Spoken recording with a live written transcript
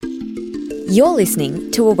You're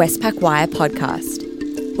listening to a Westpac Wire podcast.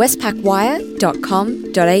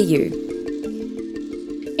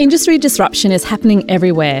 westpacwire.com.au. Industry disruption is happening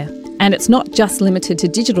everywhere, and it's not just limited to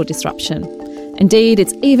digital disruption. Indeed,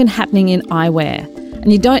 it's even happening in eyewear.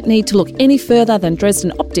 And you don't need to look any further than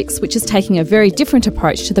Dresden Optics, which is taking a very different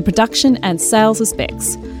approach to the production and sales of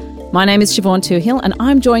specs. My name is Siobhan Toohill, and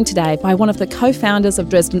I'm joined today by one of the co-founders of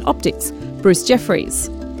Dresden Optics, Bruce Jeffries.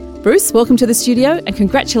 Bruce, welcome to the studio, and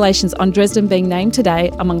congratulations on Dresden being named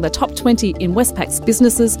today among the top 20 in Westpac's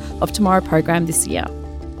Businesses of Tomorrow program this year.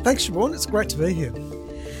 Thanks, Siobhan. It's great to be here.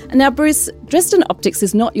 And now, Bruce, Dresden Optics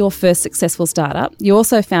is not your first successful startup. You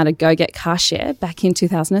also founded GoGet CarShare back in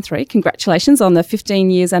 2003. Congratulations on the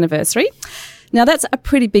 15 years anniversary. Now, that's a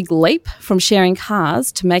pretty big leap from sharing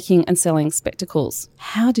cars to making and selling spectacles.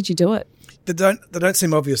 How did you do it? They don't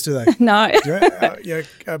seem obvious, do they? No.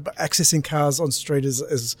 Accessing cars on street is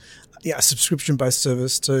a subscription-based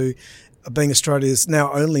service to being Australia's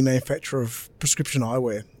now only manufacturer of prescription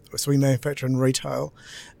eyewear. So we manufacture and retail.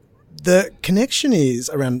 The connection is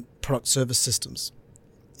around product service systems.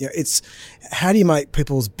 It's how do you make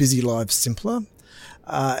people's busy lives simpler?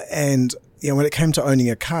 And when it came to owning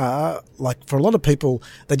a car, like for a lot of people,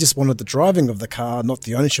 they just wanted the driving of the car, not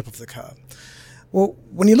the ownership of the car. Well,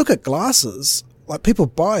 when you look at glasses, like people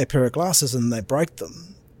buy a pair of glasses and they break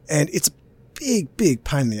them, and it's a big, big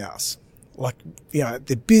pain in the ass. Like,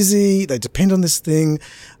 they're busy, they depend on this thing.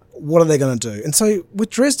 What are they going to do? And so with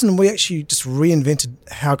Dresden, we actually just reinvented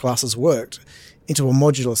how glasses worked into a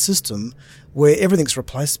modular system where everything's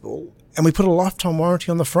replaceable, and we put a lifetime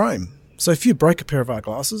warranty on the frame. So if you break a pair of our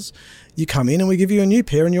glasses, you come in and we give you a new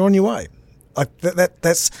pair and you're on your way. Like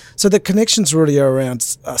that's so the connections really are around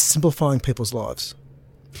simplifying people's lives.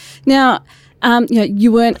 Now,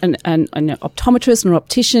 you weren't an optometrist or an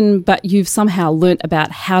optician, but you've somehow learnt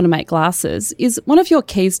about how to make glasses. Is one of your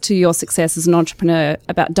keys to your success as an entrepreneur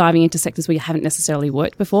about diving into sectors where you haven't necessarily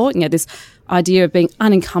worked before? This idea of being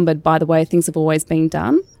unencumbered by the way things have always been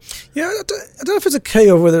done? Yeah, I don't know if it's a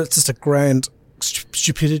key or whether it's just a grand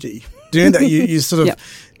stupidity. Do you know that you sort of Yep.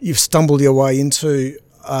 You've stumbled your way into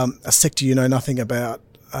a sector you know nothing about,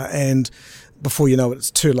 and before you know it,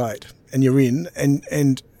 it's too late, and you're in, and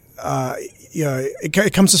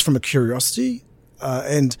it comes just from a curiosity,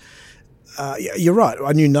 and you're right.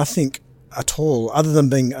 I knew nothing at all other than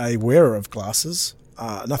being a wearer of glasses,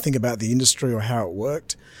 nothing about the industry or how it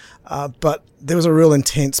worked, but there was a real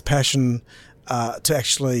intense passion to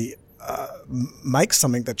actually make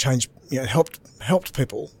something that changed, helped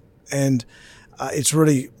people, and it's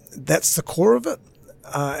really that's the core of it.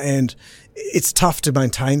 And it's tough to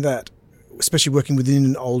maintain that, especially working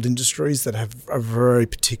within old industries that have a very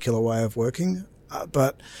particular way of working. I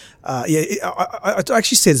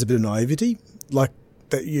actually see it as a bit of naivety, like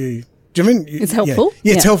that you. Do you mean it's helpful?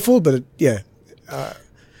 Yeah, it's helpful, but it's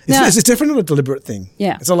definitely not a deliberate thing.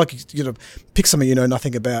 Yeah, it's not like you pick something you know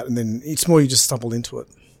nothing about, and then it's more you just stumble into it.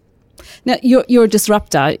 Now, you're a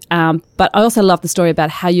disruptor, but I also love the story about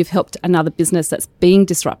how you've helped another business that's being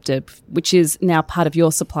disrupted, which is now part of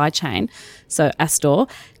your supply chain, so Astor.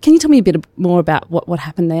 Can you tell me a bit more about what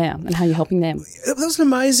happened there and how you're helping them? That was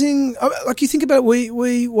amazing. Like you think about it,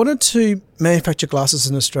 we wanted to manufacture glasses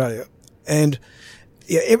in Australia, and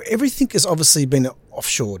everything has obviously been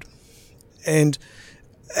offshored. And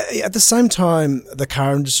at the same time, the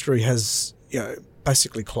car industry has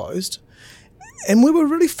basically closed. And we were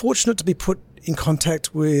really fortunate to be put in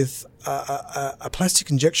contact with a plastic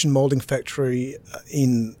injection moulding factory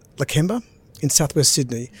in Lakemba in southwest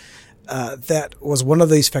Sydney. That was one of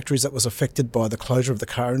these factories that was affected by the closure of the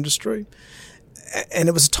car industry. And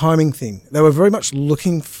it was a timing thing. They were very much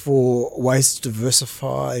looking for ways to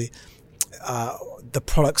diversify the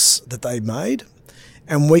products that they made.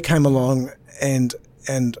 And we came along and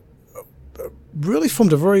really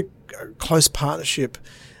formed a very close partnership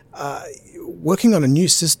working on a new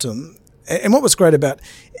system. And what was great about,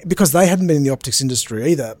 because they hadn't been in the optics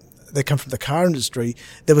industry either, they come from the car industry,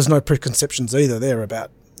 there was no preconceptions either there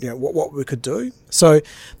about what we could do. So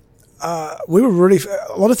we were really,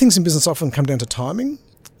 a lot of things in business often come down to timing,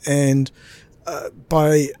 and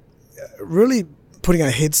by really putting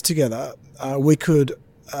our heads together, we could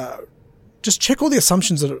just check all the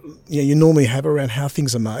assumptions that you normally have around how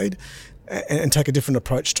things are made, and take a different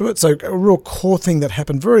approach to it. So a real core thing that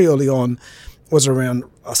happened very early on was around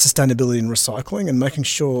sustainability and recycling, and making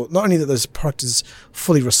sure not only that this product is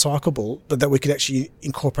fully recyclable, but that we could actually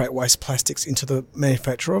incorporate waste plastics into the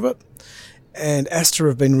manufacture of it. And Astor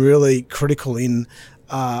have been really critical in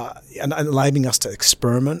enabling us to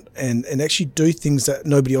experiment and actually do things that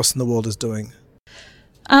nobody else in the world is doing.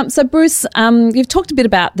 So Bruce, you've talked a bit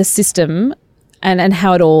about the system. and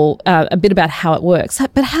how it all, a bit about how it works.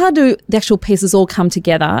 But how do the actual pieces all come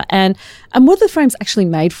together, and what are the frames actually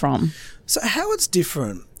made from? So how it's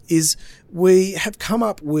different is we have come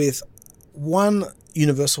up with one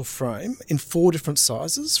universal frame in 4 different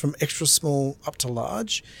sizes, from extra small up to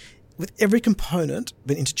large, with every component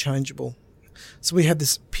being interchangeable. So we have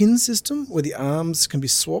this pin system where the arms can be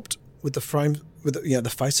swapped with the frame, with the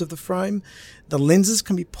face of the frame. The lenses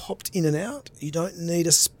can be popped in and out. You don't need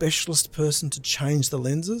a specialist person to change the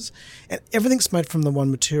lenses, and everything's made from the one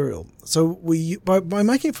material. So by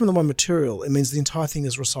making it from the one material, it means the entire thing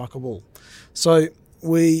is recyclable. So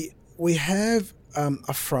we have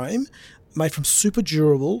a frame made from super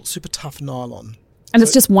durable, super tough nylon. And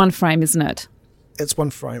it's just one frame, isn't it? It's one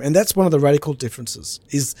frame, and that's one of the radical differences.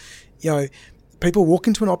 Is people walk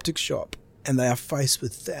into an optics shop and they are faced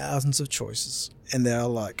with thousands of choices, and they're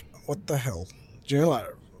like, what the hell?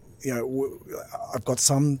 I've got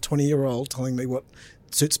some 20-year-old telling me what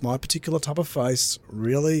suits my particular type of face.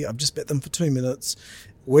 Really? I've just met them for 2 minutes.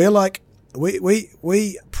 We're like,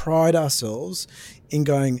 we pride ourselves in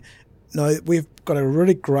going, no, we've got a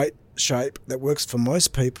really great shape that works for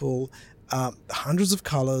most people, hundreds of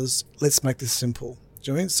colours. Let's make this simple.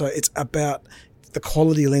 Do you know what I mean? So it's about the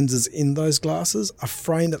quality lenses in those glasses, a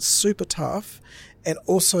frame that's super tough, and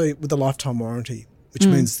also with a lifetime warranty, which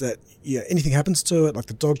means that anything happens to it, like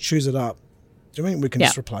the dog chews it up, do you know what I mean? We can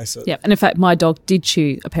just replace it. Yeah, and in fact, my dog did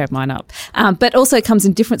chew a pair of mine up. But also it comes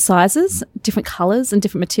in different sizes, different colours and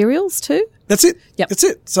different materials too. That's it. Yep. That's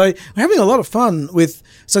it. So we're having a lot of fun with,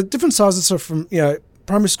 so different sizes are from,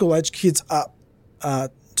 primary school age kids up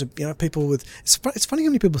to, people with, it's funny how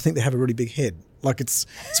many people think they have a really big head. Like it's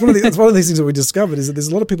one of these things that we discovered, is that there's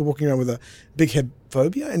a lot of people walking around with a big head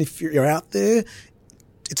phobia, and if you're out there,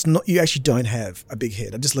 it's not, you actually don't have a big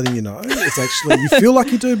head. I'm just letting you know. It's actually, you feel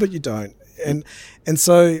like you do, but you don't. And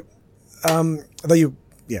so, although you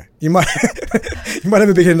might have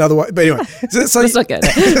a big head another way, but anyway, so let's not go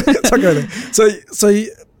there. Let's not go there. So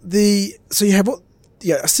you have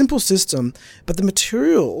a simple system, but the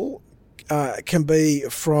material can be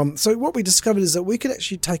from. So what we discovered is that we could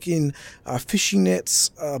actually take in fishing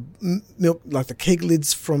nets, milk, like the keg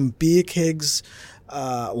lids from beer kegs,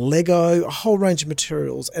 Lego, a whole range of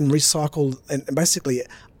materials, and recycle and basically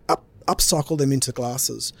upcycle them into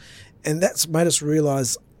glasses. And that's made us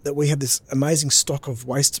realise that we have this amazing stock of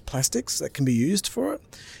waste plastics that can be used for it.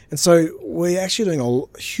 And so we're actually doing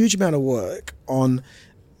a huge amount of work on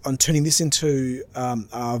turning this into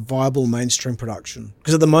a viable mainstream production.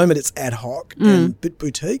 Because at the moment it's ad hoc and a bit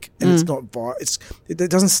boutique, and it's not it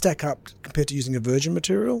doesn't stack up compared to using a virgin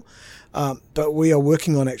material. But we are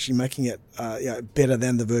working on actually making it better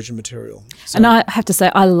than the virgin material. So. And I have to say,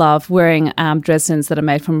 I love wearing Dresdens that are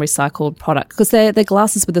made from recycled product, because they're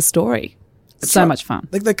glasses with a story. It's so much fun.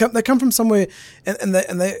 They come from somewhere, and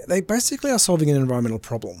they basically are solving an environmental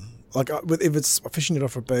problem. Like if it's a fishing net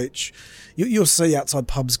off a beach, you'll see outside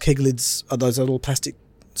pubs keg lids are those little plastic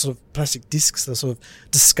discs that are sort of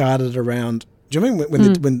discarded around. Do you know what I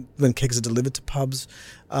mean when kegs are delivered to pubs?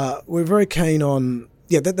 We're very keen on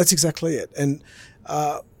that's exactly it. And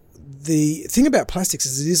the thing about plastics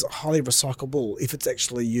is it is highly recyclable if it's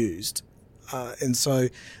actually used, and so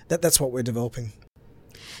that's what we're developing.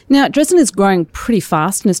 Now, Dresden is growing pretty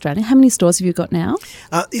fast in Australia. How many stores have you got now?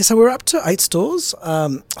 So we're up to 8 stores.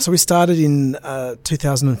 So we started in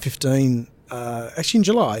 2015, actually in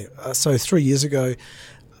July, so 3 years ago,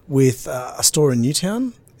 with a store in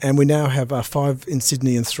Newtown, and we now have 5 in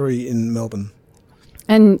Sydney and 3 in Melbourne.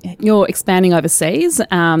 And you're expanding overseas,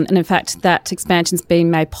 and in fact that expansion's been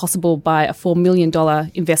made possible by a $4 million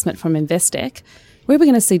investment from Investec. Where are we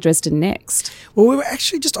going to see Dresden next? Well, we were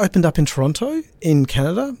actually just opened up in Toronto in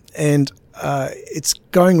Canada, and it's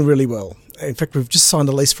going really well. In fact, we've just signed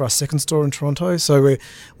a lease for our second store in Toronto. So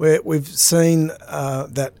we've seen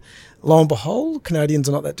that, lo and behold, Canadians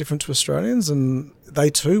are not that different to Australians, and they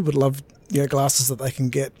too would love glasses that they can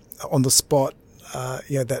get on the spot,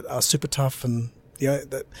 that are super tough and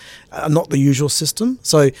that are not the usual system.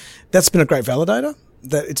 So that's been a great validator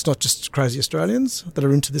that it's not just crazy Australians that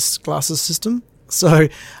are into this glasses system. So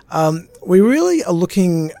we really are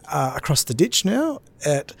looking across the ditch now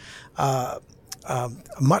at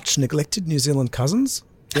much neglected New Zealand cousins,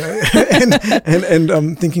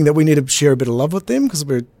 and thinking that we need to share a bit of love with them, because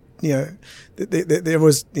we're we're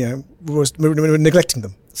neglecting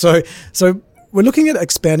them. So we're looking at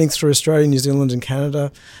expanding through Australia, New Zealand, and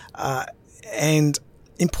Canada, and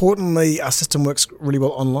importantly, our system works really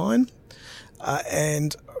well online.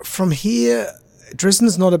 And from here, Dresden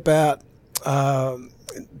is not about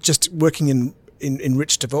just working in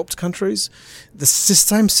rich developed countries. The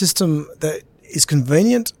same system that is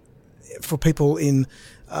convenient for people in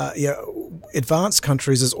advanced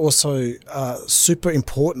countries is also super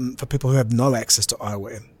important for people who have no access to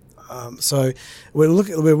eyewear. So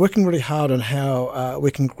we're working really hard on how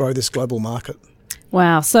we can grow this global market.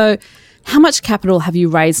 Wow. So how much capital have you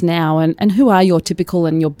raised now, and who are your typical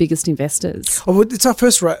and your biggest investors? Oh, it's our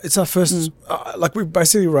first. We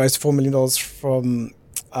basically raised $4 million from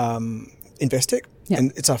Investec,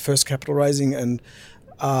 and it's our first capital raising, and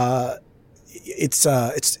it's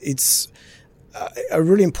a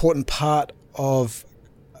really important part of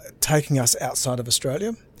taking us outside of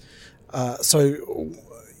Australia. One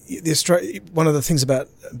of the things about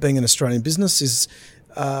being an Australian business is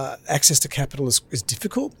access to capital is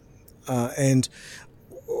difficult. And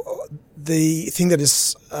the thing that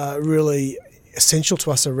is really essential to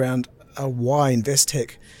us around why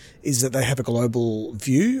Investec is that they have a global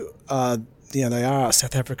view. They are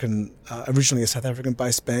originally a South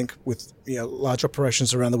African-based bank with large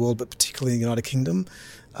operations around the world, but particularly in the United Kingdom.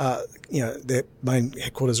 Their main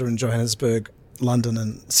headquarters are in Johannesburg, London,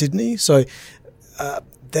 and Sydney. So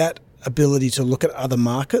that ability to look at other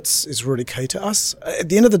markets is really key to us. At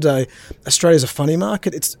the end of the day, Australia's a funny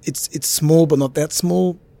market. It's small, but not that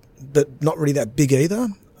small, but not really that big either.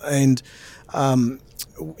 And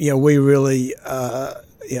we really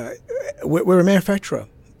we're a manufacturer,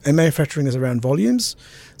 and manufacturing is around volumes.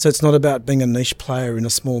 So it's not about being a niche player in a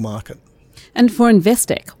small market. And for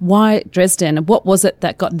Investec, why Dresden? What was it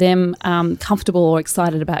that got them comfortable or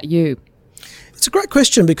excited about you? It's a great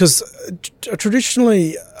question because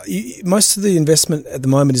traditionally most of the investment at the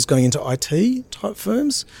moment is going into IT type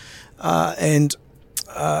firms, and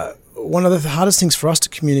one of the hardest things for us to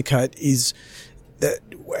communicate is that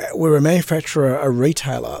we're a manufacturer, a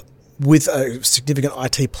retailer with a significant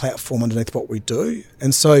IT platform underneath what we do.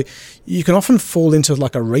 And so you can often fall into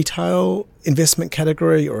like a retail investment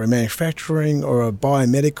category or a manufacturing or a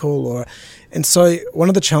biomedical and so one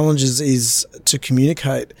of the challenges is to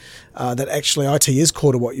communicate that actually IT is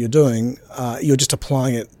core to what you're doing. You're just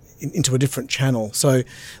applying it into a different channel. So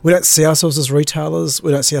we don't see ourselves as retailers.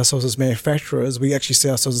 We don't see ourselves as manufacturers. We actually see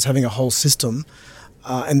ourselves as having a whole system.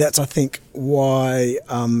 And that's, I think, why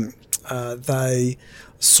they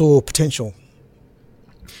saw potential.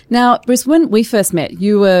 Now, Bruce, when we first met,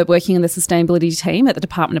 you were working in the sustainability team at the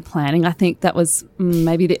Department of Planning. I think that was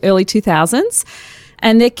maybe the early 2000s.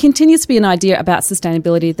 And there continues to be an idea about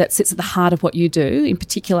sustainability that sits at the heart of what you do, in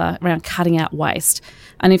particular around cutting out waste.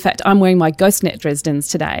 And in fact, I'm wearing my GhostNet Dresdens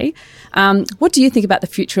today. What do you think about the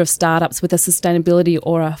future of startups with a sustainability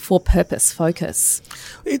or a for-purpose focus?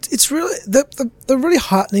 It's really the really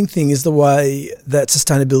heartening thing is the way that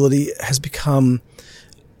sustainability has become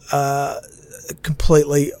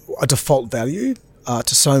completely a default value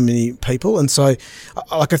to so many people. And so,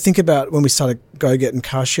 I think about when we started GoGet and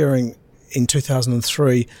car sharing in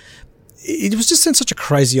 2003, it was just such a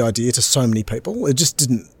crazy idea to so many people. It just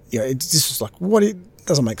didn't, it just was like, it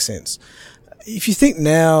doesn't make sense. If you think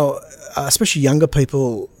now, especially younger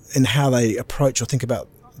people, and how they approach or think about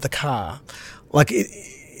the car,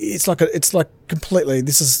 it's like completely,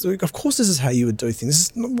 of course this is how you would do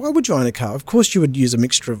things. Why would you own a car? Of course you would use a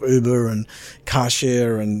mixture of Uber and car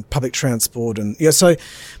share and public transport. And so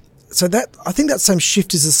that, I think that same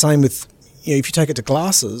shift is the same with, if you take it to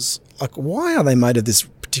glasses, like why are they made of this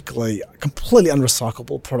particularly completely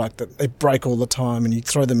unrecyclable product that they break all the time and you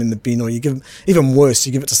throw them in the bin, or you give them, even worse,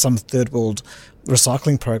 you give it to some third world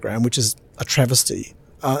recycling program, which is a travesty.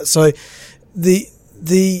 So the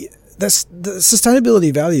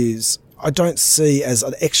sustainability values I don't see as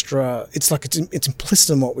an extra. It's like it's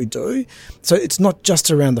implicit in what we do. So it's not just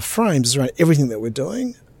around the frames; it's around everything that we're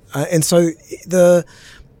doing. And so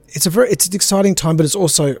it's an exciting time, but it's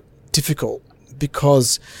also difficult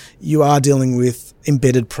because you are dealing with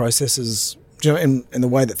embedded processes, in the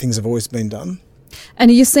way that things have always been done.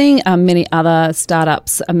 And are you seeing many other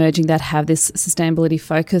startups emerging that have this sustainability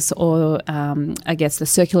focus, or I guess the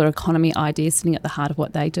circular economy idea sitting at the heart of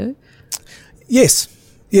what they do? Yes.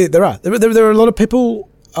 Yeah, there are. There are a lot of people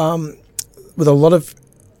with a lot of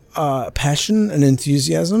passion and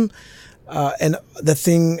enthusiasm. And the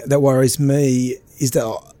thing that worries me is that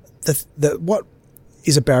what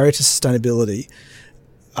is a barrier to sustainability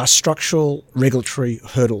are structural regulatory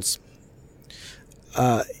hurdles.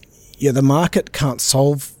 The market can't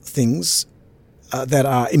solve things that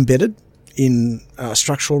are embedded in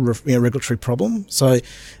structural regulatory problem. So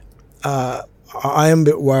I am a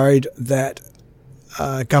bit worried that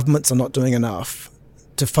governments are not doing enough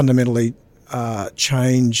to fundamentally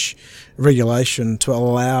change regulation to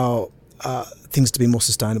allow things to be more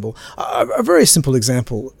sustainable. A very simple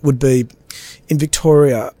example would be in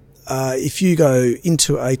Victoria, if you go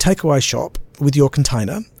into a takeaway shop with your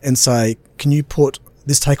container and say, can you put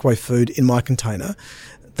this takeaway food in my container?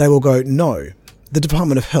 They will go, no. The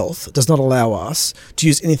Department of Health does not allow us to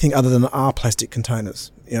use anything other than our plastic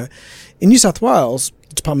containers. In New South Wales,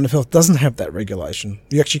 the Department of Health doesn't have that regulation.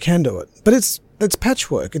 You actually can do it, but it's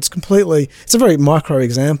patchwork. It's a very micro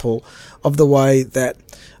example of the way that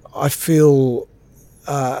I feel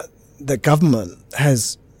that government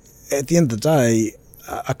has, at the end of the day,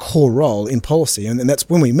 a core role in policy, and that's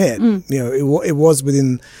when we met. It was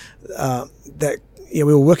within that. We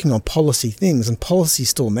were working on policy things, and policy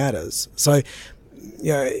still matters. So,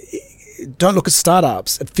 don't look at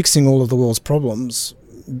startups at fixing all of the world's problems.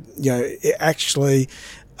 It actually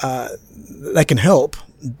they can help,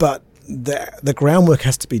 but the groundwork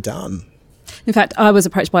has to be done. In fact, I was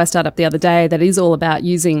approached by a startup the other day that is all about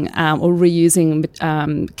using or reusing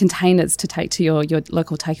containers to take to your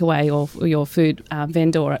local takeaway or your food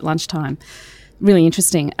vendor at lunchtime. Really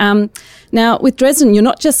interesting. Now, with Dresden, you're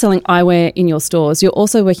not just selling eyewear in your stores, you're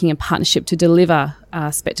also working in partnership to deliver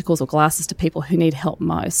spectacles or glasses to people who need help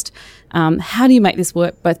most. How do you make this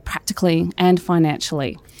work both practically and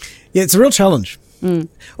financially? Yeah, it's a real challenge.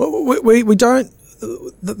 We don't...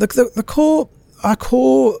 Our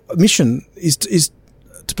core mission is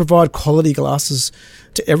to provide quality glasses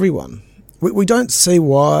to everyone. We don't see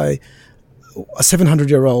why a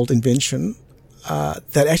 700-year-old invention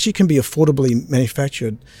that actually can be affordably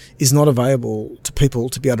manufactured is not available to people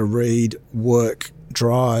to be able to read, work,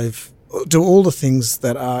 drive, do all the things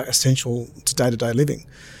that are essential to day-to-day living.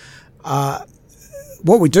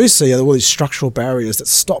 What we do see are all these structural barriers that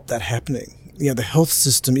stop that happening. The health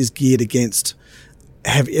system is geared against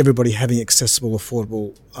everybody having accessible,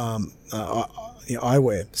 affordable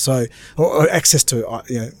eyewear, or access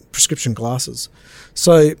to prescription glasses.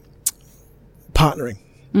 So partnering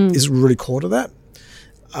is really core to that.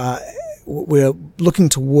 We're looking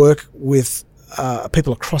to work with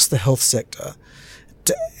people across the health sector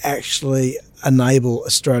to actually enable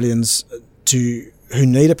Australians who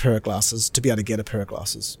need a pair of glasses to be able to get a pair of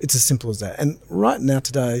glasses. It's as simple as that. And right now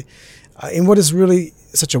today, in what is really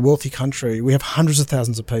such a wealthy country, we have hundreds of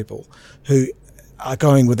thousands of people who are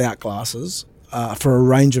going without glasses for a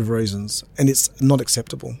range of reasons, and it's not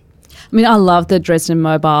acceptable. I mean, I love the Dresden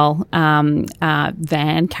Mobile caravan,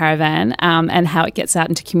 and how it gets out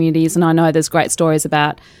into communities. And I know there's great stories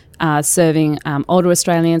about serving older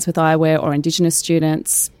Australians with eyewear or Indigenous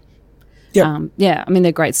students. Yep. I mean,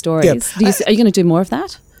 they're great stories. Yep. Are you going to do more of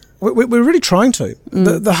that? We're really trying to.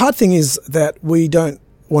 The hard thing is that we don't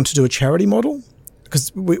want to do a charity model,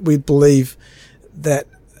 because we believe that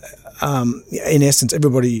in essence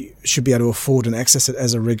everybody should be able to afford and access it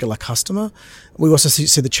as a regular customer. We also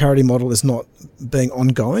see the charity model as not being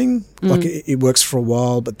ongoing. Like it works for a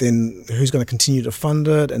while, but then who's going to continue to fund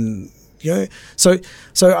it? And so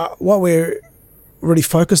what we're really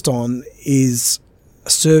focused on is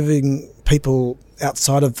serving people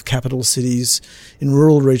outside of the capital cities in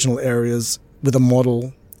rural regional areas with a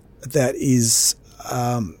model that is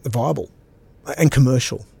viable and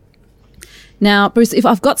commercial. Now, Bruce, if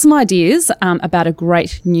I've got some ideas about a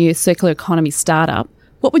great new circular economy startup,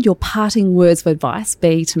 what would your parting words of advice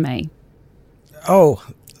be to me?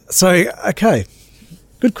 Okay.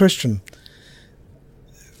 Good question.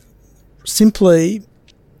 Simply,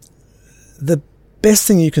 the best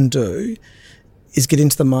thing you can do is get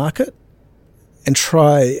into the market and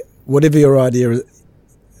try whatever your idea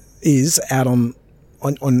is out on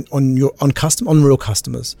real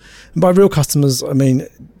customers. And by real customers, I mean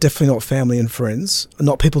definitely not family and friends,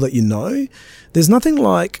 not people that you know. There's nothing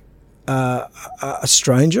like a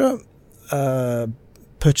stranger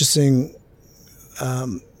purchasing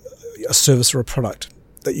a service or a product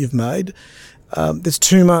that you've made. There's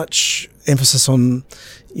too much emphasis on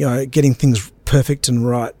getting things perfect and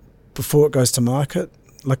right before it goes to market.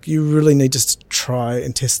 Like, you really need to try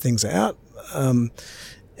and test things out.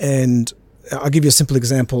 And I'll give you a simple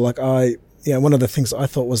example. Like, one of the things I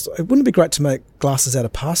thought was, it wouldn't it be great to make glasses out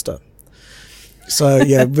of pasta? So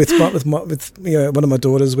with one of my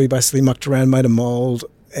daughters, we basically mucked around, made a mold,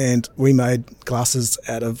 and we made glasses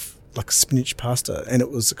out of like spinach pasta, and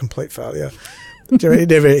it was a complete failure. It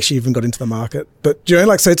never actually even got into the market. But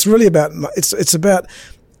so it's really about it's about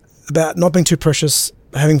not being too precious,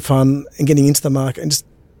 having fun, and getting into the market, and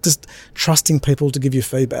just trusting people to give you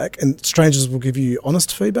feedback, and strangers will give you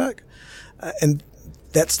honest feedback. And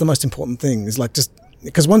that's the most important thing, is like, just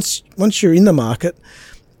because once you're in the market,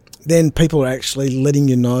 then people are actually letting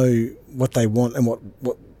you know what they want and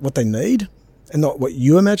what they need, and not what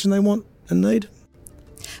you imagine they want and need.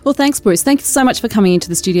 Well, thanks, Bruce. Thank you so much for coming into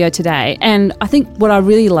the studio today. And I think what I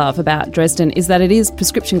really love about Dresden is that it is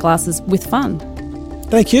prescription glasses with fun.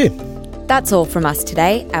 Thank you. That's all from us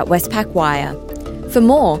today at Westpac Wire. For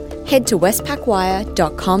more, head to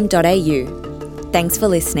westpacwire.com.au. Thanks for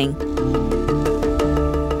listening.